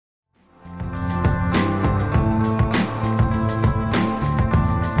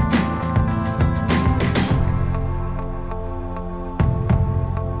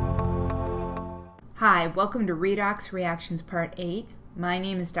Hi, welcome to Redox Reactions Part 8. My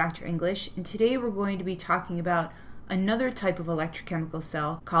name is Dr. English, and today we're going to be talking about another type of electrochemical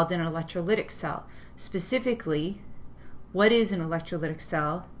cell called an electrolytic cell. Specifically, what is an electrolytic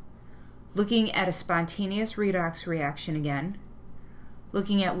cell, looking at a spontaneous redox reaction again,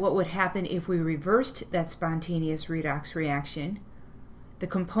 looking at what would happen if we reversed that spontaneous redox reaction, the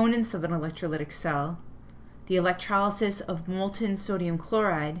components of an electrolytic cell, the electrolysis of molten sodium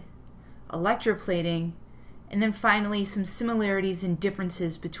chloride, electroplating, and then finally some similarities and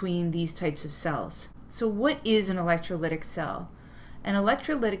differences between these types of cells. So what is an electrolytic cell? An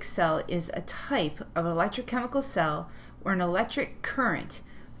electrolytic cell is a type of electrochemical cell where an electric current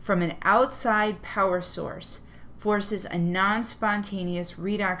from an outside power source forces a non-spontaneous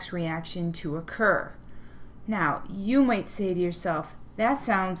redox reaction to occur. Now, you might say to yourself, that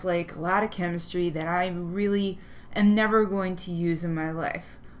sounds like a lot of chemistry that I really am never going to use in my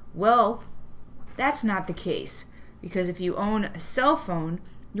life. Well, that's not the case, because if you own a cell phone,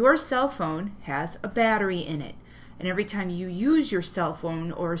 your cell phone has a battery in it. And every time you use your cell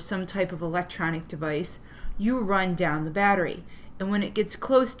phone or some type of electronic device, you run down the battery. And when it gets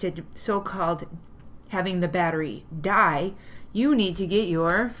close to so-called having the battery die, you need to get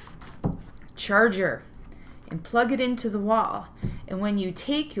your charger and plug it into the wall. And when you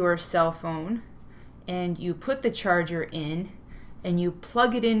take your cell phone and you put the charger in and you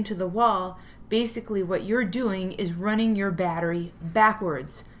plug it into the wall, basically what you're doing is running your battery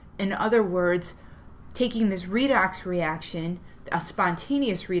backwards. In other words, taking this redox reaction, a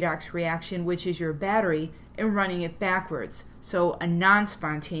spontaneous redox reaction, which is your battery, and running it backwards. So a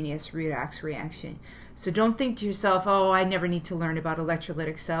non-spontaneous redox reaction. So don't think to yourself, oh, I never need to learn about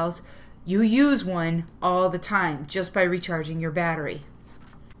electrolytic cells. You use one all the time just by recharging your battery.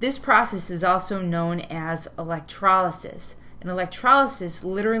 This process is also known as electrolysis. And electrolysis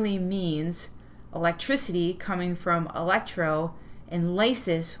literally means electricity coming from electro and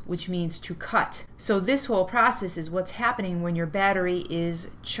lysis, which means to cut. So this whole process is what's happening when your battery is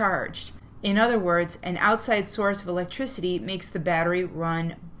charged. In other words, an outside source of electricity makes the battery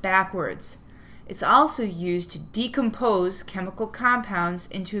run backwards. It's also used to decompose chemical compounds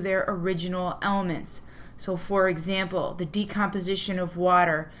into their original elements. So for example, the decomposition of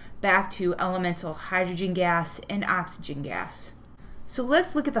water back to elemental hydrogen gas and oxygen gas. So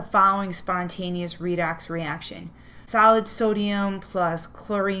let's look at the following spontaneous redox reaction. Solid sodium plus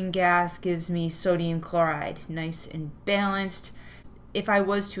chlorine gas gives me sodium chloride. Nice and balanced. If I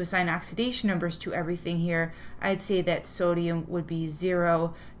was to assign oxidation numbers to everything here, I'd say that sodium would be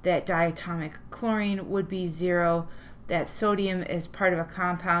 0, that diatomic chlorine would be 0, that sodium as part of a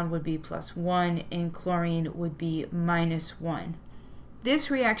compound would be +1, and chlorine would be -1.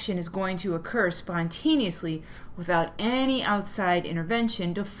 This reaction is going to occur spontaneously without any outside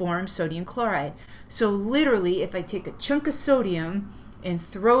intervention to form sodium chloride. So literally, if I take a chunk of sodium and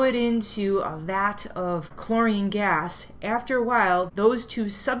throw it into a vat of chlorine gas, after a while, those two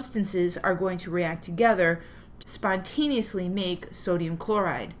substances are going to react together, spontaneously make sodium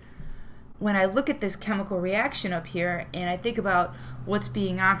chloride. When I look at this chemical reaction up here and I think about what's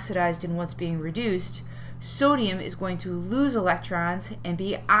being oxidized and what's being reduced, sodium is going to lose electrons and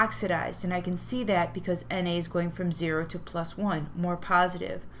be oxidized, and I can see that because Na is going from 0 to +1, more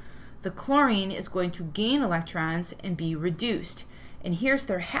positive. The chlorine is going to gain electrons and be reduced. And here's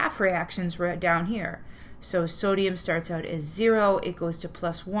their half reactions right down here. So sodium starts out as 0, it goes to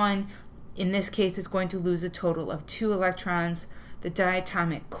 +1. In this case, it's going to lose a total of 2 electrons. The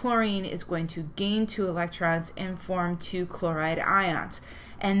diatomic chlorine is going to gain 2 electrons and form 2 chloride ions.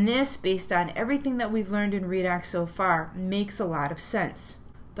 And this, based on everything that we've learned in redox so far, makes a lot of sense.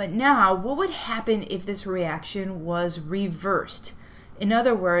 But now, what would happen if this reaction was reversed? In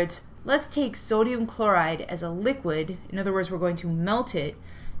other words, let's take sodium chloride as a liquid, in other words, we're going to melt it,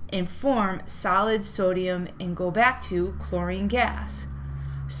 and form solid sodium and go back to chlorine gas.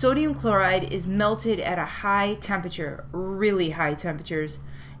 Sodium chloride is melted at a high temperature, really high temperatures,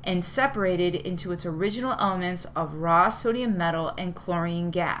 and separated into its original elements of raw sodium metal and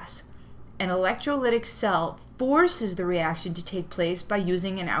chlorine gas. An electrolytic cell forces the reaction to take place by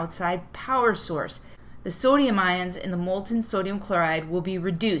using an outside power source. The sodium ions in the molten sodium chloride will be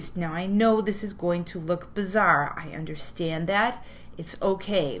reduced. Now I know this is going to look bizarre. I understand that. It's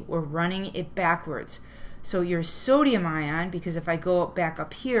okay. We're running it backwards. So your sodium ion, because if I go back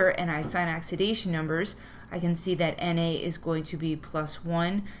up here and I assign oxidation numbers, I can see that Na is going to be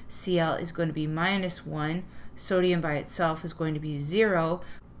 +1, Cl is going to be -1, sodium by itself is going to be 0,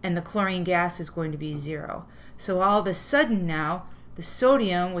 and the chlorine gas is going to be 0. So all of a sudden now, the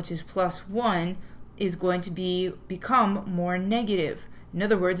sodium, which is +1, is going to become more negative. In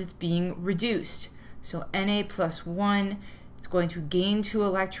other words, it's being reduced. So Na plus 1, it's going to gain 2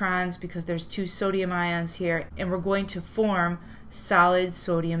 electrons because there's 2 sodium ions here, and we're going to form solid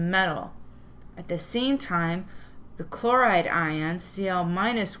sodium metal. At the same time, the chloride ions, Cl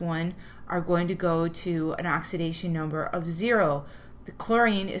minus 1, are going to go to an oxidation number of 0. The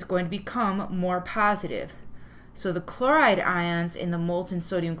chlorine is going to become more positive. So the chloride ions in the molten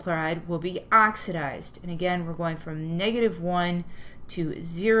sodium chloride will be oxidized. And again, we're going from -1 to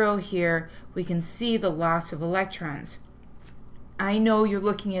 0 here. We can see the loss of electrons. I know you're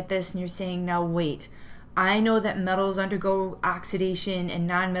looking at this and you're saying, now wait, I know that metals undergo oxidation and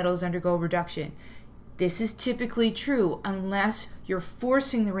nonmetals undergo reduction. This is typically true unless you're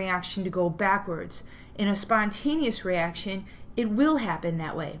forcing the reaction to go backwards. In a spontaneous reaction, it will happen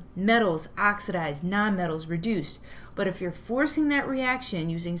that way. Metals oxidized, nonmetals reduced. But if you're forcing that reaction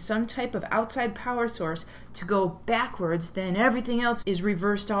using some type of outside power source to go backwards, then everything else is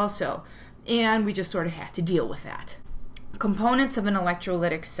reversed also. And we just sort of have to deal with that. Components of an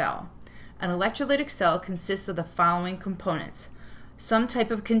electrolytic cell. An electrolytic cell consists of the following components. Some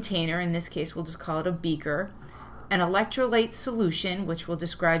type of container, in this case we'll just call it a beaker, an electrolyte solution, which we'll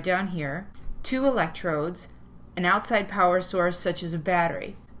describe down here, 2 electrodes, an outside power source such as a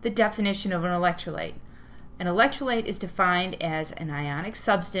battery. The definition of an electrolyte. An electrolyte is defined as an ionic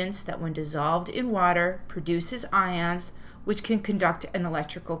substance that when dissolved in water produces ions which can conduct an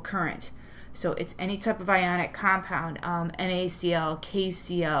electrical current. So it's any type of ionic compound, NaCl,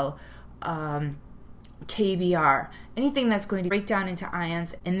 KCl, KBr, anything that's going to break down into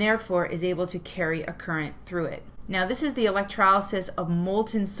ions and therefore is able to carry a current through it. Now this is the electrolysis of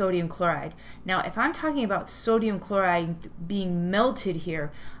molten sodium chloride. Now if I'm talking about sodium chloride being melted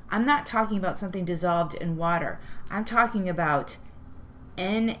here, I'm not talking about something dissolved in water. I'm talking about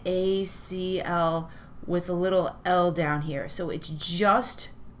NaCl with a little L down here. So it's just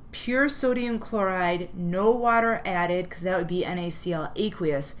pure sodium chloride, no water added, because that would be NaCl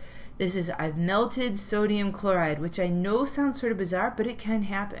aqueous. This is, I've melted sodium chloride, which I know sounds sort of bizarre, but it can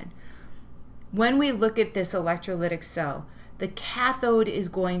happen. When we look at this electrolytic cell, the cathode is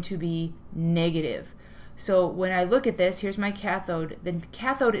going to be negative. So when I look at this, here's my cathode. The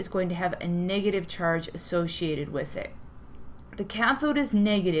cathode is going to have a negative charge associated with it. The cathode is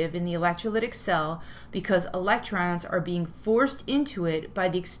negative in the electrolytic cell because electrons are being forced into it by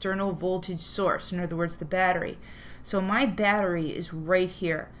the external voltage source, in other words, the battery. So my battery is right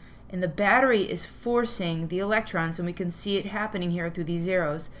here, and the battery is forcing the electrons, and we can see it happening here through these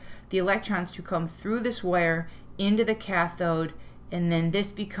arrows, the electrons to come through this wire into the cathode, and then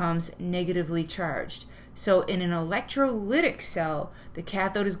this becomes negatively charged. So in an electrolytic cell, the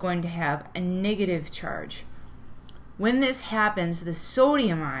cathode is going to have a negative charge. When this happens, the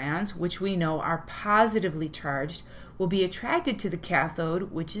sodium ions, which we know are positively charged, will be attracted to the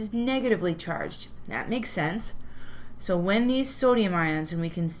cathode, which is negatively charged. That makes sense. So when these sodium ions, and we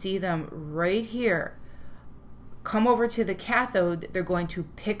can see them right here, come over to the cathode, they're going to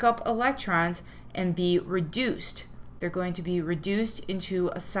pick up electrons and be reduced. They're going to be reduced into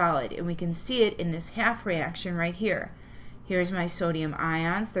a solid, and we can see it in this half reaction right here. Here's my sodium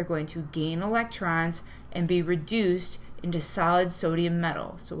ions. They're going to gain electrons and be reduced into solid sodium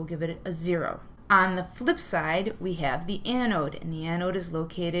metal. So we'll give it a 0. On the flip side, we have the anode, and the anode is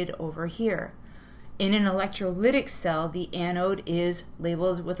located over here. In an electrolytic cell, the anode is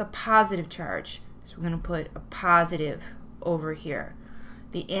labeled with a positive charge. So we're going to put a positive over here.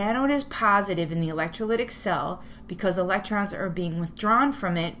 The anode is positive in the electrolytic cell because electrons are being withdrawn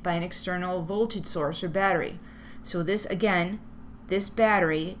from it by an external voltage source or battery. So this, again, this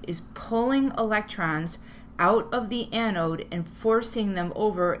battery is pulling electrons out of the anode and forcing them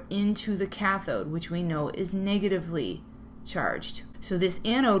over into the cathode, which we know is negatively charged. So this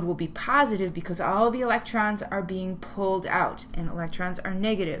anode will be positive because all the electrons are being pulled out, and electrons are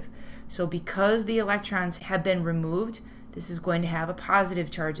negative. So because the electrons have been removed, this is going to have a positive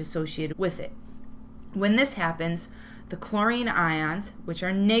charge associated with it. When this happens, the chlorine ions, which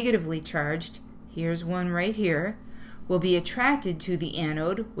are negatively charged, here's one right here, will be attracted to the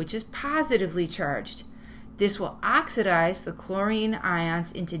anode, which is positively charged. This will oxidize the chlorine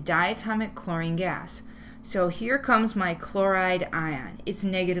ions into diatomic chlorine gas. So here comes my chloride ion. It's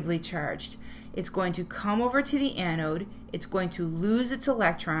negatively charged. It's going to come over to the anode. It's going to lose its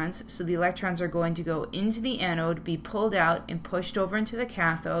electrons, so the electrons are going to go into the anode, be pulled out and pushed over into the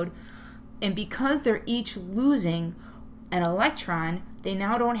cathode. And because they're each losing an electron, they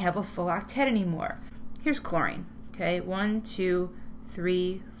now don't have a full octet anymore. Here's chlorine. Okay, 1, 2,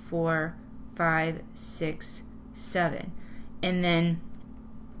 3, 4, 5, 6, 7. And then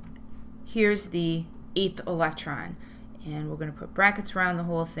here's the 8th electron. And we're going to put brackets around the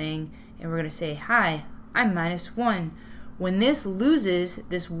whole thing. and we're going to say, hi, I'm -1. When this loses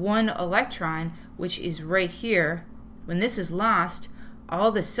this 1 electron, which is right here, when this is lost, all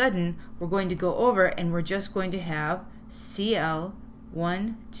of a sudden we're going to go over and we're just going to have Cl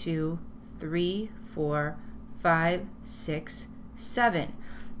 1, 2, 3, 4, 5, 6, 7.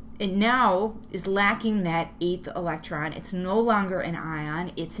 It now is lacking that 8th electron. It's no longer an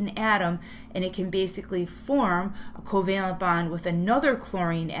ion, it's an atom, and it can basically form a covalent bond with another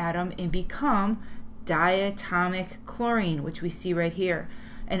chlorine atom and become diatomic chlorine, which we see right here.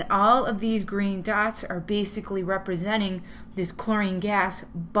 And all of these green dots are basically representing this chlorine gas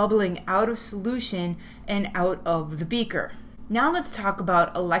bubbling out of solution and out of the beaker. Now let's talk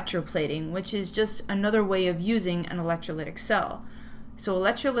about electroplating, which is just another way of using an electrolytic cell. So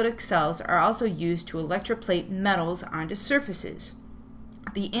electrolytic cells are also used to electroplate metals onto surfaces.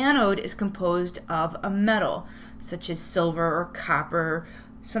 The anode is composed of a metal, such as silver or copper,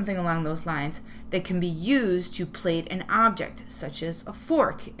 something along those lines, that can be used to plate an object, such as a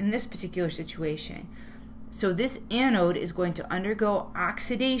fork in this particular situation. So this anode is going to undergo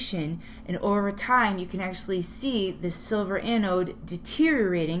oxidation, and over time you can actually see this silver anode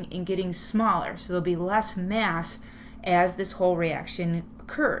deteriorating and getting smaller, so there'll be less mass as this whole reaction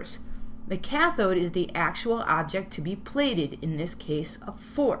occurs. The cathode is the actual object to be plated, in this case a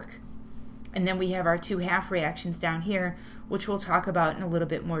fork. And then we have our two half reactions down here, which we'll talk about in a little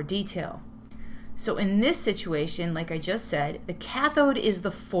bit more detail. So in this situation, like I just said, the cathode is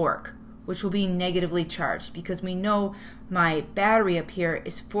the fork, which will be negatively charged, because we know my battery up here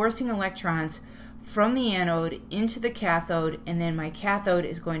is forcing electrons from the anode into the cathode, and then my cathode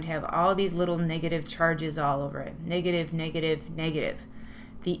is going to have all these little negative charges all over it. Negative, negative, negative.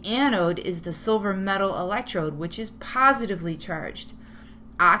 The anode is the silver metal electrode, which is positively charged.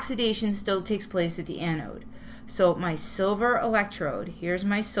 Oxidation still takes place at the anode. So my silver electrode, here's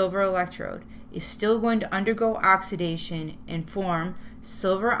my silver electrode, is still going to undergo oxidation and form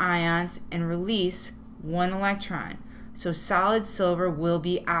silver ions and release 1 electron. So solid silver will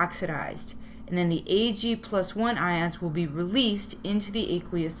be oxidized. And then the Ag+1 ions will be released into the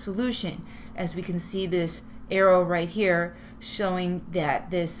aqueous solution. As we can see this arrow right here showing that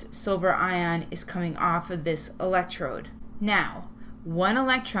this silver ion is coming off of this electrode. Now, 1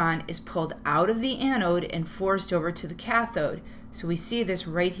 electron is pulled out of the anode and forced over to the cathode. So we see this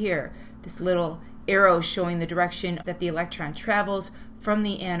right here, this little arrow showing the direction that the electron travels from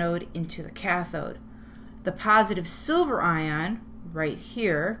the anode into the cathode. The positive silver ion, right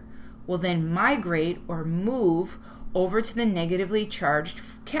here, will then migrate or move over to the negatively charged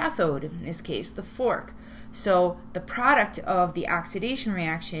cathode, in this case the fork. So the product of the oxidation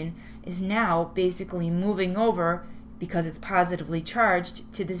reaction is now basically moving over, because it's positively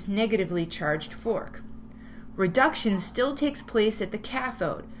charged, to this negatively charged fork. Reduction still takes place at the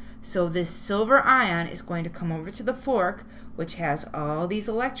cathode. So this silver ion is going to come over to the fork, which has all these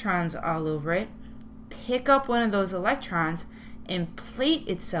electrons all over it, pick up one of those electrons, and plate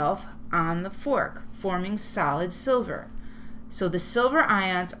itself on the fork, forming solid silver. So the silver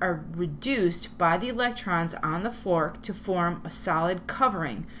ions are reduced by the electrons on the fork to form a solid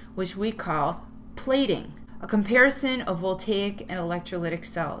covering, which we call plating. A comparison of voltaic and electrolytic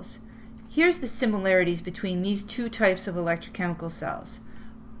cells. Here's the similarities between these two types of electrochemical cells.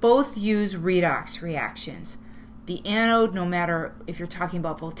 Both use redox reactions. The anode, no matter if you're talking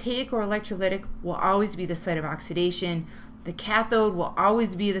about voltaic or electrolytic, will always be the site of oxidation. The cathode will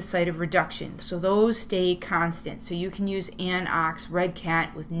always be the site of reduction. So those stay constant. So you can use anox, red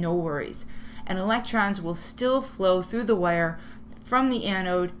cat with no worries. And electrons will still flow through the wire from the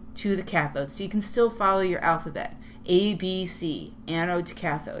anode to the cathode. So you can still follow your alphabet. A, B, C, anode to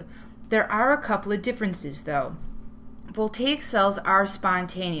cathode. There are a couple of differences though. Voltaic cells are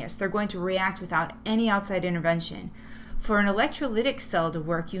spontaneous. They're going to react without any outside intervention. For an electrolytic cell to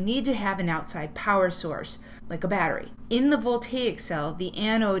work, you need to have an outside power source, like a battery. In the voltaic cell, the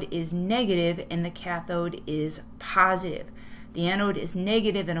anode is negative and the cathode is positive. The anode is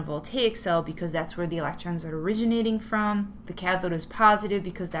negative in a voltaic cell because that's where the electrons are originating from. The cathode is positive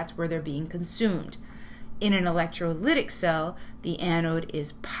because that's where they're being consumed. In an electrolytic cell, the anode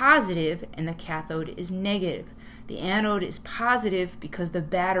is positive and the cathode is negative. The anode is positive because the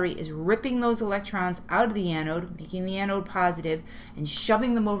battery is ripping those electrons out of the anode, making the anode positive, and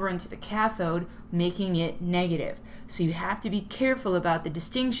shoving them over into the cathode, making it negative. So you have to be careful about the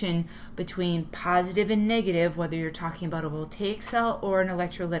distinction between positive and negative, whether you're talking about a voltaic cell or an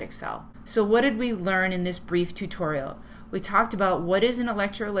electrolytic cell. So what did we learn in this brief tutorial? We talked about what is an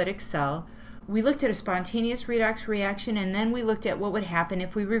electrolytic cell. We looked at a spontaneous redox reaction, and then we looked at what would happen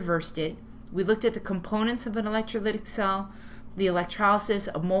if we reversed it. We looked at the components of an electrolytic cell, the electrolysis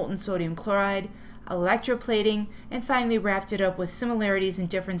of molten sodium chloride, electroplating, and finally wrapped it up with similarities and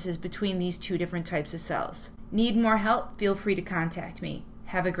differences between these two different types of cells. Need more help? Feel free to contact me.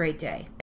 Have a great day.